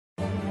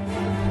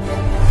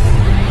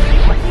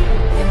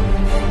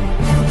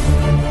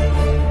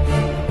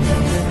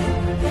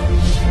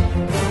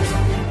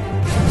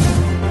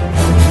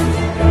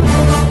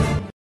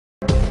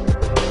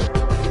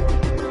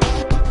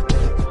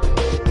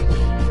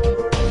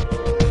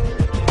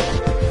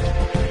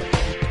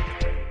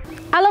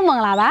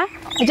Lava,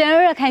 a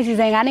general Kansas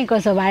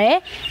goes over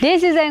it.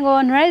 This is a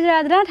go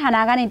rather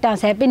Hanagani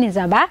Tose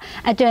Pinizaba,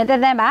 a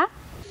Joyenta.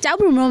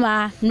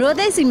 Chabruma,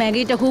 Mrode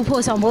Simagi to who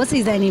post on both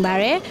season in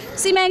Barre,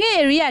 Simagi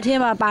area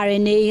tema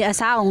parene a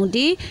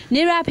soundy,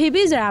 Nira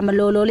Pibizra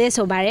Malolo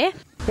Lesobare.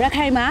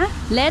 Rakaima,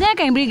 Lena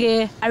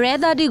Cambrige, a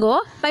rather digo,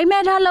 by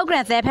metal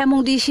lograt the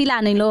Pemudi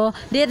Shilanilo,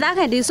 the dark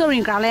and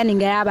disoring Carlan in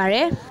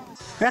Garabare.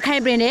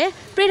 Rakai Brene,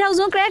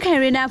 Prethousand Crack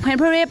Harina,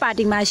 Pemperé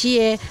Party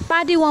Machie,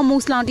 Party one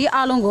Muslanti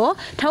Alongo,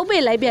 Tope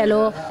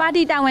Labielo,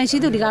 Party down when she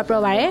to the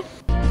Gaprovare.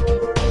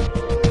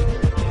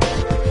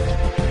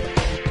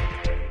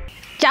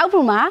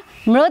 Chaupuma,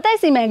 Mrota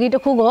Simagi to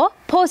Kugo,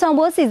 post on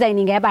both season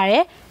in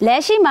Gabare,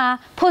 Lashima,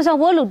 post on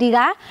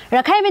Woludiga,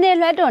 Rakabine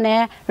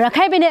Ledone,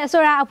 Rakabine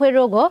Sora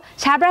Apuerogo,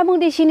 Chabra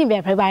Mundi Shini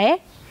Beprebae.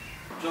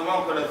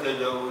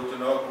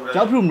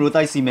 Chauprum Rota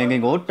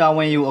Simango, down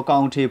when you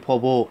account a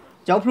pobo,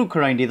 Chaupru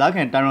Karandi that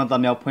can turn on the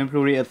milk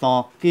Pempluri a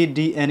thon,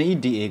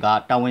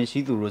 KDNEDA, down when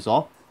she to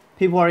Rosso.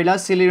 People are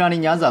last silly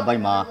running Yaza by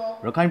Ma,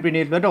 Rakan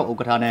Brine Ledo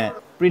Okatane,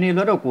 Brine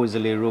Ledo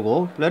Gozele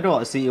Rogo,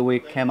 Ledo see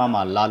away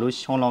Kamama,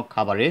 Lalush, Honlo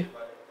Cabaret.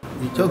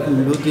 The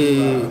chocolate look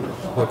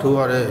for 2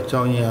 hours,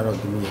 Johnny out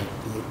of the meal.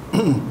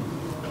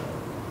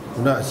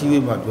 Do not see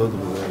my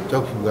daughter,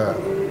 chocolate.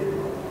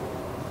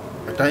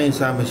 A tiny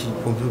Samashi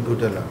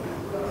computer.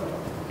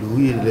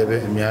 Louis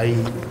 11 Miai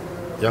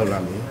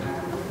Yalami.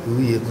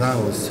 Louis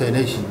exam was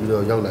Seneshi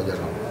below Yalaja.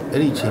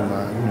 Any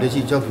chamber,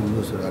 Lechi chocolate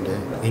news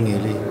in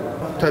Ely.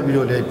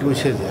 Tabilo led 2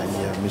 shades,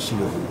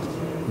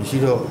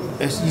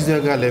 Michiro, as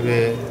Isaga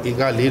leve,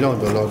 Ega Lilon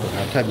the Lord,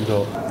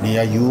 Tabito,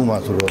 near you,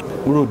 Masuro,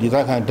 Uru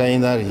Dizaka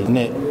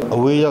Dainari,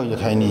 away of the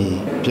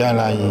tiny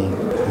Piana,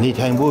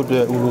 Nitambo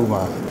to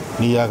Uruma,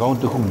 near going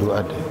to Hulu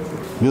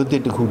at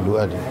muted to Hulu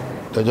at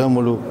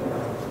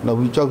Tajamulu. Now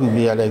we talking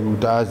me like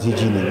Uta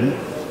Zigini.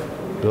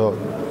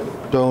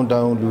 Down to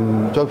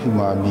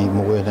Chopima, me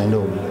more than I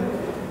know.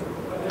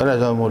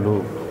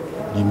 Arazamolo,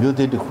 the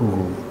muted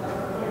Hulu,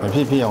 and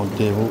people on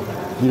table.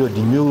 You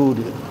demure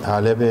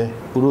Halebe,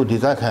 Uru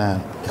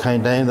Dizaka,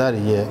 kind that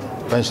year,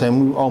 by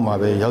Samu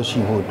Omabe, Yashi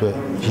Wood,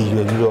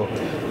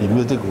 the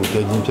music would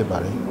get into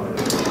Barry.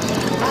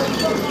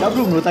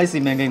 Chapru Mutaisi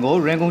Mango,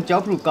 Rango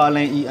Chapru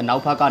Karlan and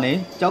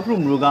Naupakane, Chapru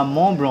Muga,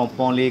 Montbron,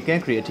 Ponley, can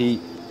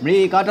create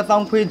Ray Gata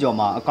Town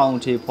Quijoma, a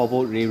county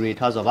Popo Ray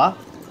Tazova.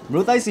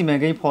 Mutaisi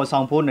Mangan for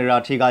some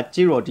Poneratiga,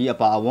 Chiro di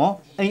Apawa,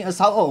 and a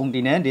Sao on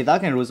dinner, the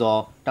Dakan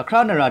Rosa, the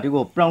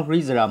Cranaratigo, Brown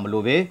Freezer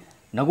Malove.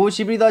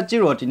 Nagoshibida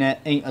Girotine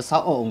ain't a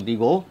sao on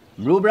digo,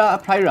 Rubra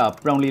Prira,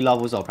 Brownly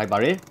Lavos of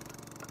Pribare.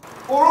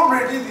 Oro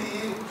ready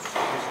the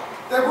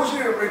Debushi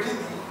ready the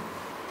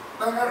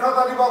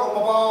Nangataliba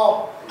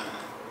Mabao.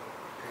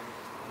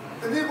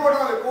 The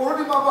Niboda,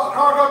 already Maba,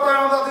 Hada,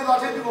 the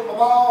Latin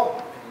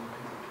Mabao.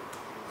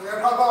 The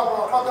Hada,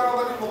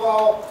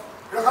 Mabao,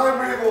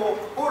 Rakamrigo,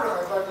 Ora,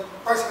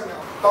 Pascal,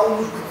 Town,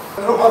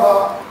 Robada,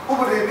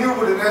 Ubri, New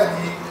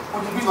Budani,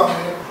 Udibiba,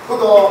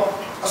 Kodo,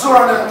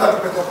 Asura, and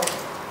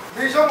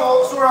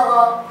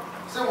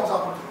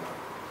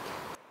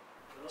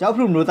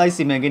Chauprum Rotai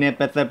Simangine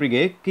Petha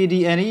Brigade,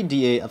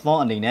 KDNEDA, a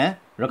thorn in there,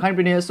 Rakan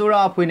Brine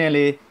Sura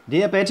Puinele,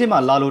 Dear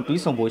Petima Lalo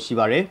Tuisombo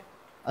Shibare,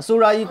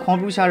 Asura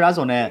Compusha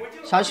Razone,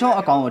 Shashon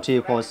account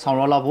for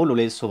Sanrola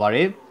Volule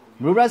Sovare,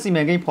 Rubra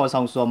Simangin for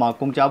Sang Soma,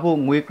 Kumjapo,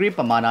 Mukri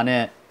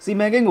Pamanane,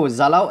 Simangin was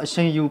Zalao,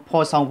 Shen you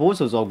pour some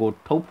voices or go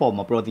top for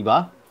my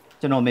brodiba,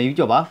 General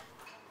Mayuba.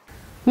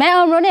 Mẹ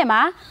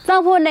Ronema,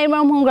 some poor name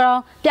from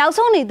Hungro,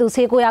 Piausoni to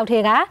say go out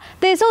here,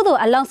 they so do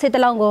a long sit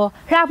alongo,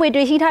 halfway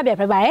to sheet up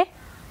everybody.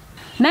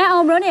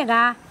 Mẹ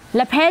Ronega,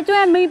 La Pedro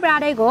and me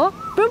Bradego,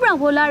 Brubran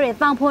Polare,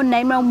 some poor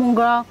name from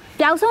Hungro,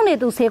 Piausoni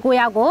to say go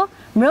out go,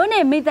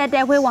 Rone meet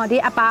that we want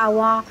it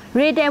about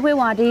read that we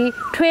want it,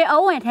 3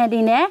 and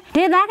handing there,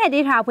 did that get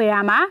it halfway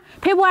Rama,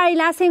 February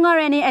lasting or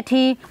any a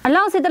tea,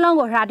 along sit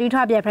alongo,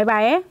 Radita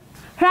everybody.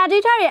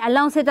 Raditari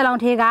along sit along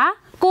Tega,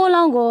 go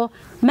longo.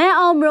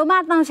 Mẹ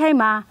Roma Tang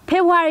Shema,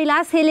 February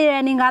last hilly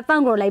running at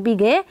Tango like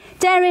Bigge,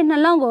 Jerry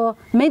Nalongo,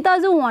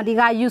 Metazu want the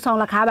guy use on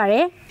the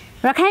cabaret.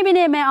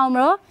 Rakabine Mẹ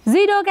Omro,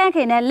 Zido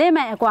Gankin and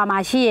Lemon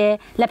Aquamashie,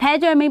 La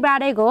Pedro Mi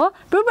Bradego,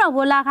 Brubra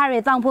Vola Harry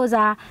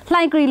Tangposa,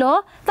 Line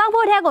Grillo,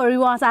 Tangpo Tego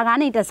rewards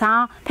Agani the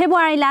sound,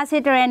 February last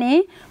hit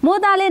rainy,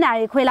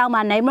 Modalina,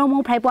 Quilama,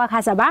 Nemo Paipo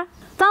Casaba,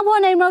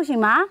 Tangpo name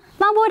Roshima,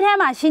 Tangpo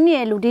Tema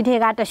Shini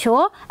Ludite at the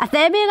show, a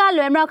Thebiga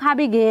Lemrock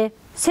Habige,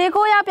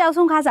 Sequoia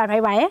Piasun Casa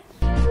Ray.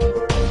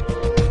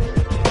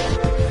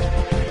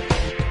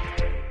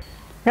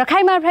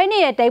 Rakaima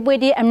Prani, they would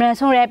the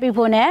American rap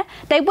people,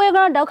 they were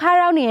going to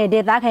Karani,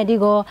 the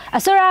Dakadigo, a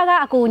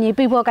Soraga, Akuni,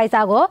 people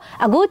Kaisago,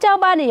 a good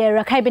job on the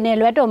Rakabine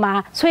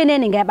Letoma,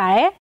 swinging in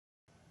Gabare.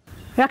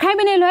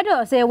 Rakabine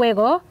Leto, say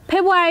Wego,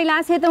 February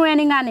last hit the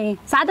running Annie,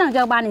 Saturn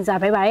Jobanis are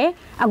February,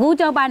 a good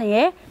job on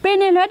the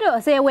Penny Leto,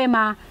 say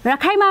Wema,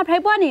 Rakaima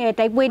Preboni,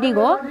 take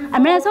Wedigo,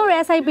 American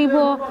rap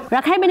people,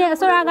 Rakabine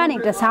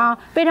Soragani, the sound,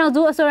 Peter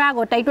Zoo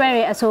Sorago, take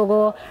Ray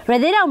Asogo,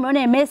 Redida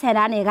Mone, Miss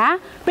Hedaniga,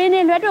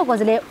 Penny Leto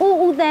was le,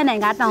 then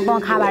and got down on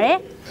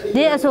Cabaret.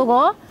 ဒီအဆို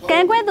ကိုက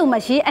န်ကွဲသူမ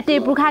ရှိအတေ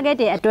ပူခခဲ့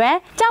တဲ့အတွက်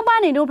ကြောက်ပါ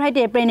နေတို့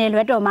ဖိုက်တဲ့ပရင်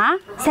တွေလွှတ်တော်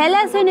မှာဆဲလ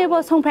က်ဆွေးနွေး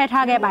ဖို့ဆုံးဖြတ်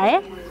ထားခဲ့ပါ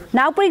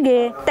တယ်နောက်ပိတ်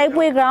ကတိုက်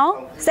ပွဲကောင်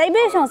စိတ်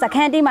ပေးဆောင်စခ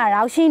န်းတီး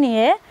မှာရောက်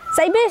ရှိနေရဲ့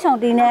စိတ်ပေးဆောင်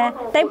တီးနဲ့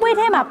တိုက်ပွဲ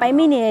ထဲမှာပိုင်မိ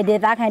နေ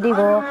တဲ့ဒေသခံတီ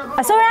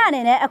ကိုအစိုးရအ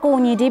နေနဲ့အကူ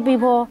အညီတီးပြီး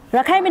ဖို့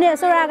ရခိုင်ပြည်နယ်အ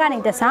စိုးရက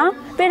နေတဆောင်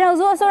ပြည်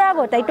ထောင်စုအစိုး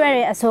ရကိုတိုက်တွန်း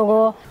တဲ့အ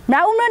ဆိုကို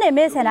နောက်ဦးမြို့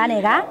နယ်မဲဆန္ဒန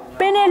ယ်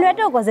ကပြည်နယ်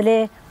လွှတ်တော်ကိုယ်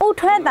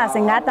စားလှယ်ဦးထွန်းသာ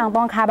စင်ကတောင်း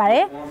ပန်ခါပါတ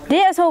ယ်ဒီ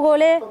အဆို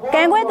ကိုလေက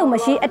န်ခွဲသူမ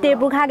ရှိအတေ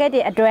ပူခခဲ့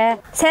တဲ့အတွက်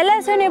ဆဲ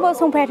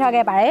လက်ဆွေးနွေးဖို့ဆုံးဖြတ်ထား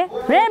ခဲ့ပါတယ်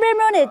ရေ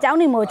ဘရီမျိုးနဲ့ကျောင်း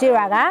နေမို့ကြေး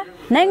ရွာက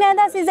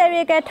နိုင်ငံသားစီ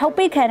စရဲကထုတ်ပိ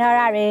တ်ခံ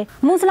ထားရ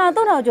တဲ့မွတ်စ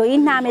လင်တို့တော်ကျိုး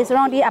ဤနာမည်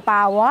စရောင်းတီအပါ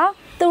အဝ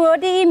သူတို့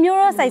တီ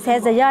မျိုးရော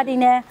စိုက်ဆဲစ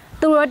ရတီနဲ့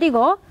သူတို့တီ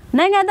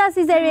ကိုနိုင်ငံ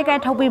သားစီစရဲ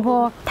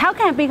ကထုတ်ပြီးဖို့ထောက်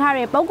ခံပေးခ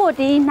တဲ့ပုံ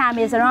ကိုတီနာမ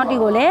ည်စရော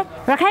င်းတီကိုလည်း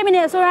ရခိုင်ပြည်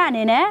နယ်အစိုးရအ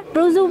နေနဲ့ပ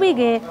ရူစုပိ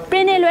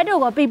ကပြည်နယ်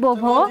လွှတ်တော်ကိုပြပို့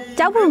ဖို့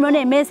ကြောက်ဖူ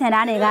မျိုးနဲ့မဲဆန္ဒ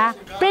နယ်က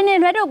ပြည်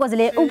နယ်လွှတ်တော်ကိုယ်စား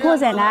လှယ်ဦးဖိုး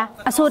စံ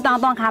ကအဆိုတော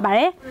င်းပန်ခါ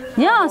ပါ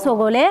တယ်ညောင်အဆို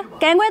ကိုလ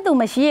ည်းကန်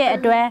ခွဲသူမရှိရဲ့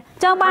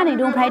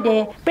အတွက်ကြောက်ပါနေတုံးဖိုက်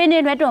တဲ့ပြည်န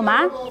ယ်လွှတ်တော်မှာ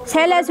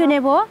ဆဲ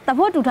လက်ဆွေးနေဖို့တ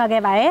ဖို့တူ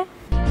ထားခဲ့ပါ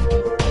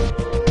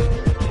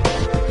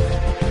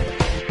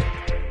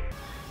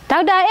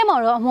တယ်ဒေါက်တာအေ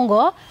မော်ရောအ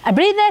မှုကိုအပ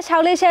ရိသက်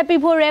6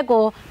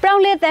လေးချက်ပြဖို့ရဲကိုပရော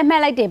င်းလေး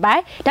သက်မှတ်လိုက်တဲ့ပို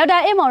င်းဒေါက်တာ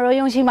အေမော်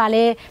ရောယုံ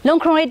ရှိမှလည်းလုံ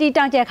ခရိုရီတီ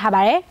တောင်းကျက်ခါ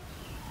ပါ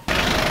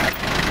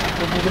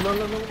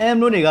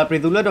တယ်လို့နေကပြ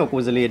ည်သူ့လက်တော်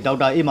ကိုယ်စားလှယ်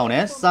ဒေါက်တာအေမောင်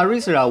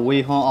နဲ့စာရိစရာဝေ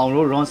ဟွန်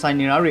အောင်တို့ရွန်ဆိုင်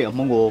နေရတွေ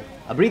အမှု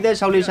ကိုအပရိသက်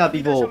6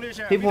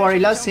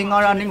လေးချက်ပြဖို့ဖေဖော်ဝါရီလ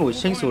15ရက်နေ့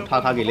ကိုရှင်း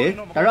ဆိုထား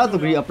ခဲ့လေဒါရသူ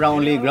ဂရီအပရော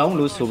င်းလေး ground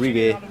လို့ဆိုပြီးက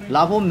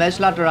လာဖို့ match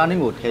လာတရာနေ့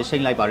ကိုထဲရှိ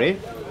န်လိုက်ပါတယ်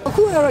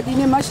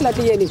အခုတော့ဒီနေ့ match လာ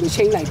တရက်နေ့ကို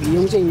ရှိန်လိုက်ပြီး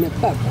ရုံးချိန်နဲ့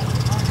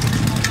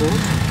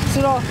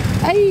ပတ်ပါဆိုတော့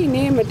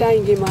အဲ့ဒီနေ့မတိုင်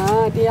ခင်မှာ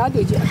တရားသူ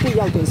ကြီး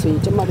အဖြစ်ရောက်တယ်ဆို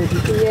ရင်ကျမတို့ဒီ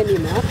တရက်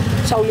နေ့မှာ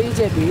6-4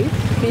ချက်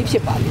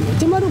တွေပြီးဖြစ်ပါလိမ့်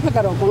မယ်ကျမတို့ဘက်က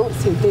တော့ဘုံလုံးအ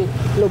ဆင်သ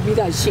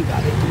င့်လုပ်ပြီးသားရှိပါတ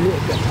ယ်ဒီ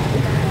နေ့အတွက်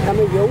ဒါပေ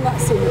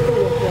မဲ့ရုံးကအဆင်မပြေ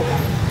တဲ့အတွက်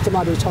ကကျမ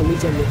တို့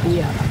6-4ချက်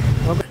နဲ့ပြီးရတာ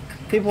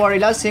ဖေဖော်ဝါရီ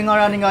လ15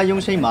ရက်နေ့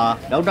ကရုံးရှိ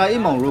မှာဒေါက်တာအေ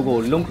မောင်တို့ကို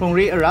လုံခ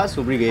ရုံရေးအရ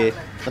ဆိုပြီးက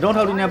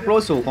သတော်ထောက်တီနဲ့ပ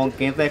ရိုဆိုခွန်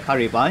ကင်း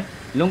သက်ခါရီပို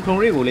င်းလုံခရုံ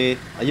ရေးကိုလည်း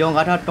အယောင်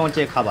ကားထားတွ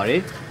န်းကျက်ခါပါတယ်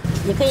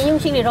ဒီခေတ်ရုံး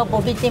ရှိနေတော့ပုံ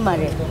ပြီး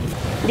တင်ပါတယ်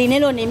ဒီ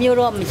နေ့လိုနေ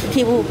မျိုးတော့မ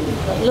ရှိဘူး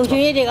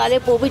လုံချွေးတွေကလည်း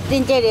ပို့ပြီး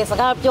တင်းကျက်တယ်စ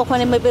ကားပြောခွင့်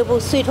လည်းမပေး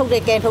ဘူးဆွေထုတ်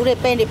တဲ့ကန်ထုတ်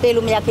တဲ့ပန်းတွေ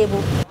ပေးလို့မရခဲ့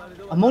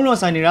ဘူးအ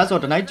မုံလွန်ဆိုင်နေရဆို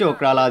တနိုက်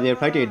ကျော်ကရာလာတဲ့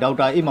Friday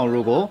ဒေါက်တာအေမောင်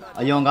တို့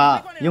ကိုအယောင်က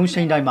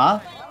ရုံရှိန်တိုင်း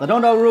မှာသ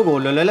တော်တော်တို့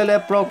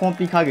ကိုလဲပ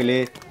ရိုကွန်ပြီးခါက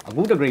လေးအ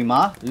ခုတဂရိ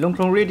မှာလုံ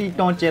ခရုံ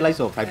ရေးတီတွန်းကျက်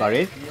လိုက်ဆိုဖိုက်ပါတ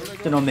ယ်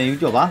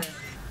ကျွန်တော်မေယူကျော်ပါ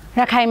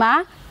ရခိုင်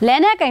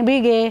မှာလဲနဲ့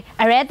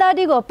ကင်ပြီးက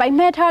အရဲတာတီကို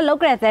ပိုင်မဲ့ထားလောက်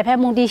ကြတဲ့ဖက်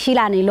မှုတီရှိ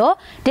လာနေလို့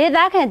ဒေ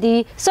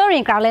သခံတီစိုးရ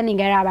င်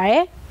ကောက်လဲနေကြရပါ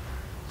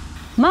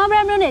တယ်မောင်ဘရ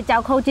မ်တို့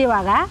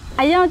နဲ့ကြောက်ခုတ်ကျေးရွာ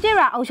ကအ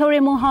ယောင်ကျေးရွာအုပ်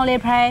ချုပ်ရေးမှူးဟောင်း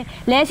လေးဖ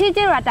ရိုင်လဲရှိ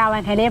ကျေးရွာတာဝ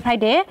န်ခံလေးဖ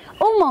ရိုက်တဲ့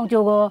ဥမုံ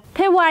ကျို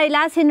ကိုဖေဖော်ဝါရီလ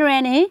10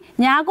ရက်နေ့ည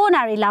9:00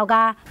နာရီလောက်က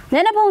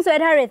လက်နှဖုံးဆွဲ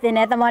ထားတဲ့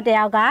တင်တဲ့သမား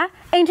တယောက်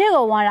ကအိမ်ထစ်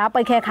ကိုဝင်လာ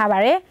ပိတ်ခဲခါပါ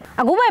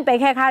တယ်အခုပဲပိတ်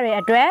ခဲခါ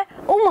တဲ့အတွက်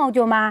ဥမုံ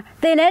ကျို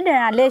မှာတင်တဲ့တန်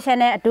ရာ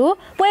လက်ရှက်နဲ့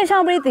အတူပွဲ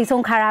ဆောင်ပြီးတည်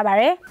ဆုံခါရပါ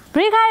တယ်ဘ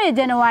ရိခါရဲ့ဇ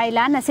န်နဝါရီလ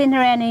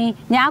22ရက်နေ့ည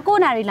9:00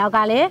နာရီလောက်က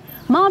လည်း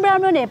မောင်ဘ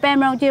ရမ်တို့နဲ့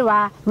ပန်မရုံကျေးရွာ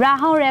ရာ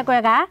ဟောင်းရဲ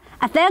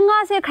ကွဲကအသက်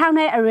50ခန့်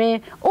နဲ့အရွယ်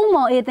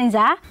ဥမုံအေးသိန်း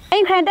စာအိ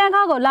မ်ခရန်တန်း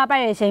ခေါကိုလာ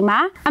ပိုက်တဲ့အချိန်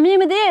မှာအ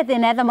မည်မသိတဲ့တ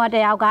င်တဲ့သမားတ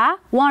ယောက်က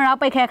ဝန်ရောက်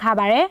ပိတ်ခဲခါ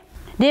ပါ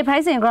တယ်ဒီဖို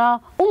င်စင်က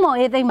ဥမုံ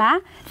အေးသိန်း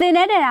မှာတင်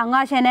တဲ့တန်ရာ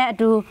ငါရှန်နဲ့အ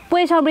တူ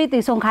ပွဲဆောင်ပြီး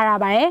တည်ဆုံခါ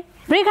ရပါတယ်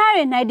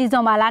ဘရိခါရဲ့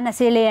နိုင်ဒီဇွန်ဘာလ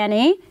24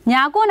ရက်နေ့ည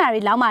9:00နာရီ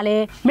လောက်မှာလေ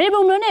မေ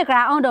ဘုံမျိုးနဲ့က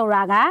ရာ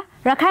အောင်တော်ရာက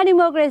ရခိုင်ဒီ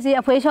မိုကရေစီ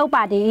အဖွဲ့ချုပ်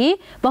ပါတီ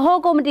ဗဟို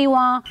ကော်မတီဝ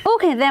န်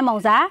ဥခင်သက်မုံ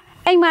စာ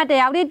အိမ်မှာတ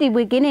ယောက်တ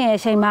ည်းတီပွေကင်းနေတဲ့အ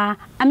ချိန်မှာ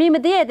အမည်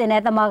မသိတဲ့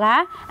တင်တဲ့သမ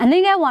ကအ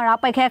နည်းငယ်ဝန်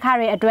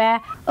ရောက်ပိတ်ခဲခါတဲ့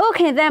အတွက်ဥ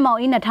ခင်သက်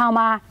မုံဤ2000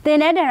မှာတင်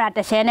တဲ့တန်ရာ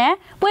တစ်ရှဲ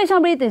နဲ့ပွဲ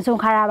ဆောင်ပြီးတင်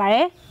ဆုံခါရပါ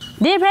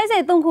တယ်ဒီဖရိုက်စေ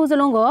3ခု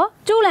စလုံးကို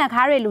ကျူလန်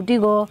ခါရဲလူတီ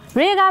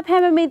ကိုရေက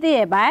ဖမ်းမမိသေး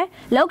ရဲ့ပို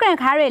င်းလောက်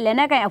ကန်ခါရဲလက်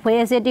နက်ကန်အဖွဲ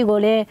အစစ်တီ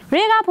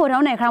ကိုလေရေကဖို့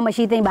ထုံးတဲ့ခေါမရှိ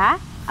သိ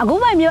မ့်ပါအခု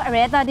မှမျိုးအ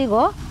ရဲ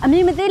သားတီကိုအမ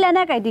ည်မသိလက်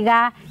နက်ကန်တီ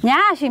ကည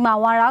အရှိမှ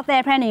ဝန်ရောက်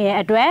တဲ့ဖက်နေ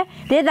ရဲ့အတွက်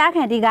ဒေ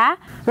သခံတီက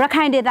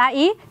ရခိုင်ဒေ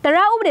သဤတရ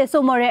ဥပဒေ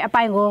စိုးမိုးတဲ့အ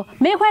ပိုင်း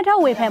ကိုမေခွဲထု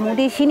တ်ဝေဖန်မှု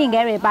တီ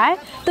ရှိနေခဲ့ရပို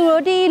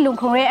င်းသူတို့တီလုံ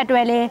ခုံရဲအတွ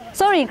က်လေ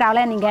စိုးရင်ကောက်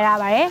လဲနေကြ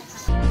ရပါတယ်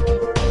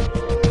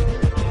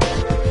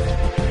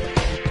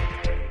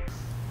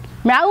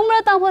မရဦး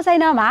မလို့တောင်းဖို့ဆိုင်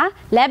တော့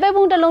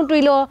မှာလဲပဲပုံ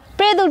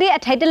တလုံးတွေးလို့ပြည်သူတွေ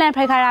အထိုက်တလ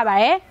န့်ဖိုက်ခါ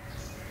ရပါတယ်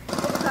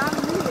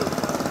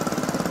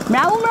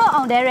မရဦး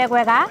မလို့အောင်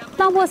တဲ့ရဲခွဲ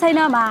ကတောင်းဖို့ဆိုင်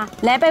တော့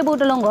မှာလဲပဲပုံ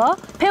တလုံးကို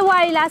ဖေဖော်ဝါ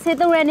ရီလ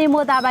13ရက်နေ့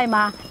မို့သားပို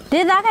င်းမှာ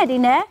ဒေ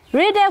သခံတီနဲ့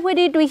ရေဒဲ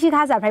ဖွေတီတွေးရှိ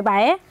ခါစားဖိုက်ပါ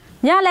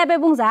တယ်ညလဲပဲ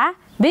ပုံစာ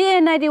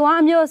BA91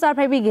 အမျိုးအစား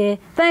ဖိုက်ပြီးက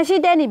တန်ရှိ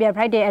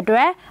တဲ့နေပြဖိုက်တဲ့အတွ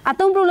က်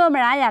အသုံးပြုလို့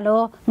မရ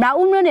ရလို့မ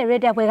ရဦးမလို့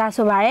နဲ့ရေဒဲဖွေ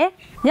ကဆိုပါ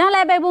တယ်ည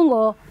လဲပဲ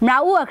ပုံကိုမရ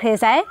ဦးအခရေ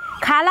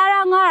ဆိုင်ခါလာရ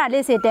ငါ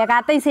ရလေးစီတဲ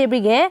ကတိတ်ဆေး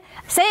ပြီး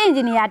ကစိတ်အင်ဂျ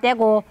င်နီယာ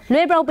တက်ကို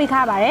လွှဲပြောက်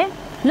ပေးခါပါတယ်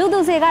လူ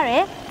သူစေကလ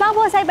ည်းတောက်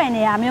ဖို့စိုက်ပိုင်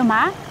နေရမျိုး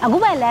မှာအခု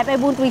ပဲလဲပဲ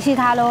ပုံတွေးရှိ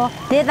ခါလို့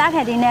ဒေ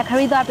သခံတီနဲ့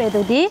ခရီးသွားပြည်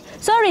သူတီ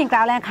စိုး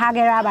ရင်ကောက်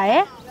လန်ခါခဲ့ရပါတ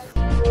ယ်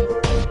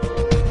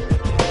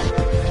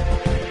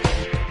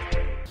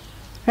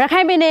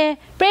ရခိုင်ပြည်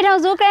နယ်ပြည်ထောင်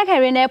စုကရန်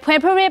ခရီနဲ့ဖွံ့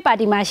ဖြိုးရေးပါ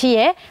တီမှာရှိ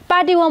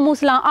ရဲ့ပါတီဝန်မွတ်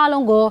စလင်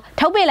အားလုံးကို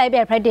ထုတ်ပေးလိုက်ပြ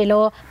ဖက်တယ်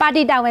လို့ပါ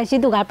တီတာဝန်ရှိ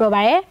သူ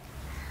ကပြောပါတယ်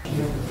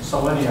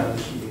ဆော်ဝဲနေ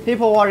ရရှိတယ် ဖေ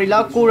ဖော်ဝါရီလ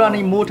9ရက်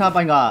နေ့မိုးထား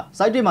ပိုင်းက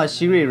စိုက်တွေမှာ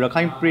ရှိရ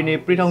ခိုင်ပြည်နယ်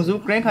ပြည်ထောင်စု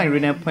ဂရင်းခိုင်ရီ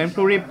နယ်ဖွင့်ဖ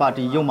လိုရေးပါ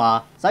တီရုံးမှာ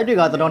စိုက်တွေ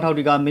ကတောင်ထောက်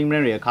တီကမိမရ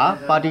တဲ့အခါ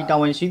ပါတီတာ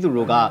ဝန်ရှိသူ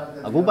တို့က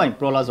အခုပိုင်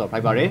ပရောလာဆိုဖို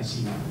က်ပါတယ်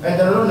ကျွန်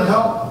တော်တို့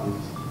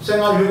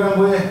2015ရွေးကောက်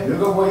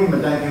ပွဲမ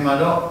တိုင်ခင်မှာ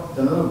တော့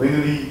ကျွန်တော်တို့ဘင်္ဂ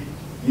လီ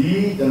ဒီ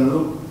ကျွန်တော်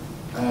တို့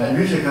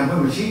ရွေးချယ်ခံပွဲ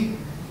မရှိ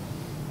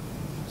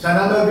ဆန္ဒ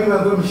ပြပြီးမှ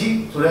မရှိ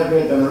ဆိုတဲ့အတွ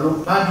က်ကျွန်တော်တို့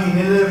ပါတီ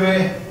နေလည်းပဲ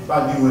ပါ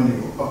တီဝင်တွေ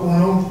ကိုအကုန်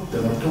လုံးကျွ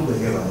န်တော်ထုတ်ပေး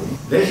ခဲ့ပါလိမ့်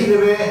လက်ရှိလ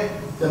ည်းပဲ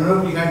ကျွန်တော်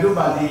တို့ဒီကံတို့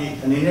ပါတီ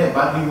အနေနဲ့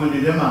ပါတီဝင်တွေ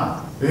ထဲမှာ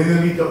ဘင်္ဂ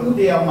လီတဦး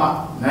တယောက်မှ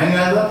နိုင်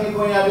ငံသားပြည်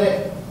ခွင့်ရတဲ့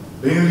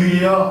ဘင်္ဂလီ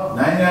ရော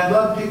နိုင်ငံ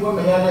သားပြည်ခွင့်မ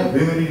ရတဲ့ဘ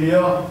င်္ဂလီ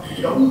ရော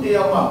တဦးတ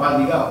ယောက်မှပါ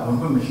တီကဝင်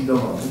ခွင့်မရှိ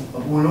တော့ပါဘူးအ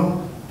ကုန်လုံး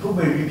ထုတ်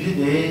ပေးပြီးဖြစ်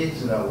တယ်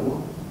ဆိုတာကို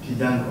ဖြေ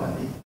ကြားပါ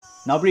လိမ့်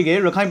နောက်ပြီးရ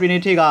ခိုင်ပြည်န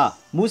ယ်က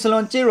မွတ်စလ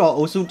င်ကျေးရော်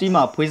အုပ်စုတီး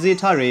မှဖွေးစည်း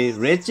ထားတဲ့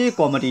ရဲကျေး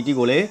ကော်မတီတီ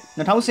ကိုလည်း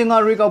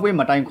2015ရေကောက်ပွဲ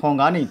မတိုင်ခွန်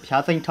ကနေ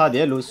ဖျားသိမ်းထားတ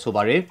ယ်လို့ဆို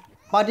ပါတယ်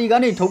ပါတီက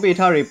နေထုတ်ပေး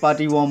ထားတဲ့ပါ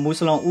တီဝန်မွတ်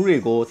စလင်ဦးတွေ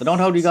ကိုတောင်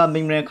ထောက်တီက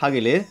မိမရခါ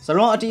ခဲ့လေစ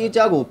ရောအတီအကြ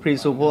ကိုဖရီ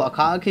ဆိုဖို့အ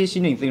ခါအခေရှိ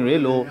နေသိရ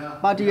လို့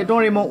ပါတီအတွ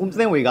င်းရေမုံဦး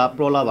သိန်းဝေကပ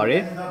ရောလာပါတ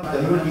ယ်ကျွ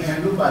န်တော်ဒီဟန်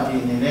ဒူပါတီ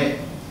အနေနဲ့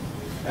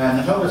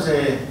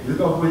2010ရေ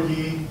ကောက်ပွဲ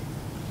ကြီး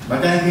မ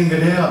တိုင်ခင်က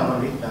လေးကပါ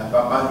လေ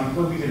ပါတီ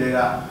ဖွဲ့ပြီးကလေးက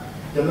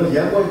ကျွန်တော်ရ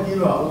က်ွက်ကြီး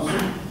တော့အုပ်စု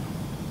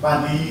ပါ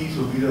တီ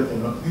ဆိုပြီးတော့ကျွ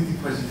န်တော်အသီး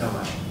ဖွဲ့စည်းထား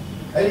ပါတယ်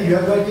အဲ့ဒီရ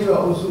က်ွက်ကြီး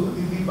တော့အုပ်စုအ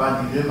သီးပါ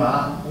တီတွေမှာ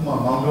ဥမာ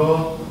မောင်တော်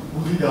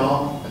ဦးစီးတော်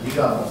အဓိက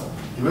ပေါ့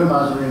ဒီဘက်မှာ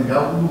ဆိုရင်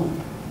ရောက်ဦး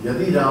ယ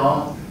တိတောင်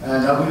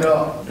နောက်ပြီး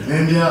တော့လ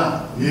င်းပြ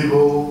ရေ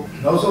ဘုံ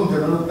နောက်ဆုံးကျွ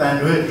န်တော်တို့တန်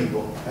ရွဲတီ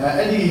ပေါ့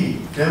အဲ့ဒီ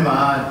ထဲမှာ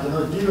ကျွန်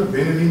တော်ကြီးတို့ဘ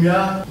င်္ဂလီ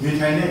များနေ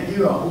ထိုင်တဲ့ကြီး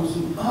တော်အုပ်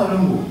စုအား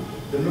လုံးကို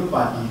ကျွန်တော်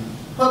ပါတီ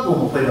ဖက်ကို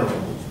မဖွဲ့တော့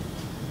ဘူး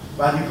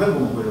ပါတီဖက်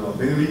ကိုမဖွဲ့တော့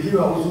ဘင်္ဂလီကြီး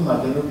တော်အုပ်စုမှာ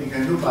ကျွန်တော်ဒီက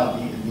န်တို့ပါ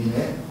တီအနေ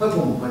နဲ့ဖက်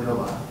ကိုမဖွဲ့တော့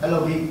ပါအဲ့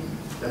လိုဒီ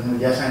ကျွန်တော်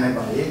ရဆိုင်လိုက်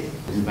ပါလေ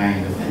ဒီပိုင်း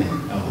တော့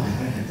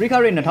ရိခ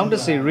ရီ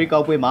2010ရေကော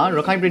က်ပွဲမှာရ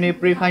ခိုင်ပြည်နယ်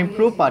ပရိခိုင်ပ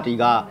ရိုပါတီ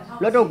က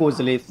လက်တော့ကိုယ်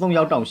စားလှယ်3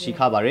ယောက်တောင်ရှိ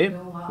ခပါတယ်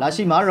လာ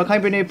ရှိမှာရခို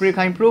င်ပြည်နယ်ပရိ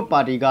ခိုင်ပရိုပါ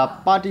တီက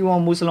ပါတီဝ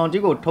န်မွတ်စလင်တီ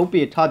ကိုထုတ်ပြ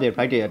ထားတဲ့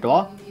Friday အတွ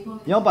က်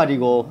မြောက်ပါတီ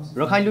ကို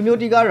ရခိုင်လူမျိုး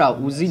တီကရာ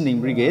ဦးစီးနေ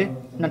ပြီးက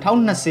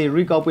2020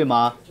ရေကောက်ပွဲ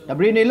မှာဒပ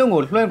ရီနေလုံး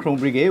ကိုလွှမ်းခုံ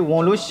ပြီးကဝ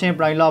န်လို့ရှင်ပ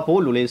ရိုင်လာ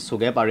ဖို့လိုလေးဆို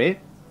ခဲ့ပါတယ်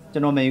ကျွ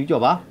န်တော်မေယူ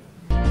ကျော်ပါ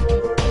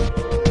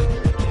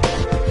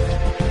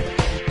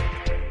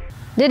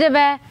ဒီတ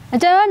ပဲ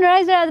ကျွန်တော်ရို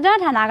က်စရာတ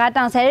ဌာနက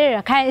တောင်ဆဲရ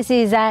ခိုင်အစီ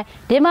အစဉ်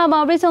ဒီမှာမော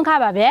င်ပြီးဆုံးခ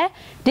ပါဗျ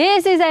ဒီ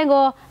အစီအစဉ်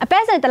ကိုအပ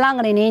က်စင်တလောင်း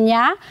ကနေနေ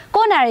ညာ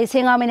ကိုနာရီစ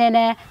င်ကောင်းမင်း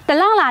နဲ့တ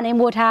လောင်းလာနေ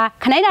မို့ထား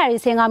ခနိုင်တာရီ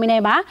စင်ကောင်းမင်း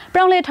နဲ့ပါပ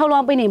ရောင်းလေးထုတ်လော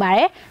င်းပေးနေပါတ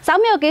ယ်စော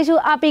င်းမြောက်ကေရှူ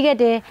အပိခဲ့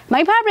တဲ့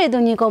မိုက်ဖားပြည်သူ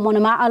ညီကိုမွန်န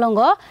မအလုံး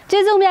ကို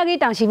ကျေးဇူးများကြီး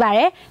တောင်းရှိပါတ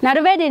ယ်နောက်တ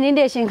စ်ပတ်ဒီ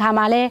နေ့ရှင်ခါ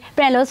မှာလဲ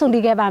ပြန်လို့ဆုံ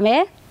တီးခဲ့ပါမ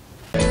ယ်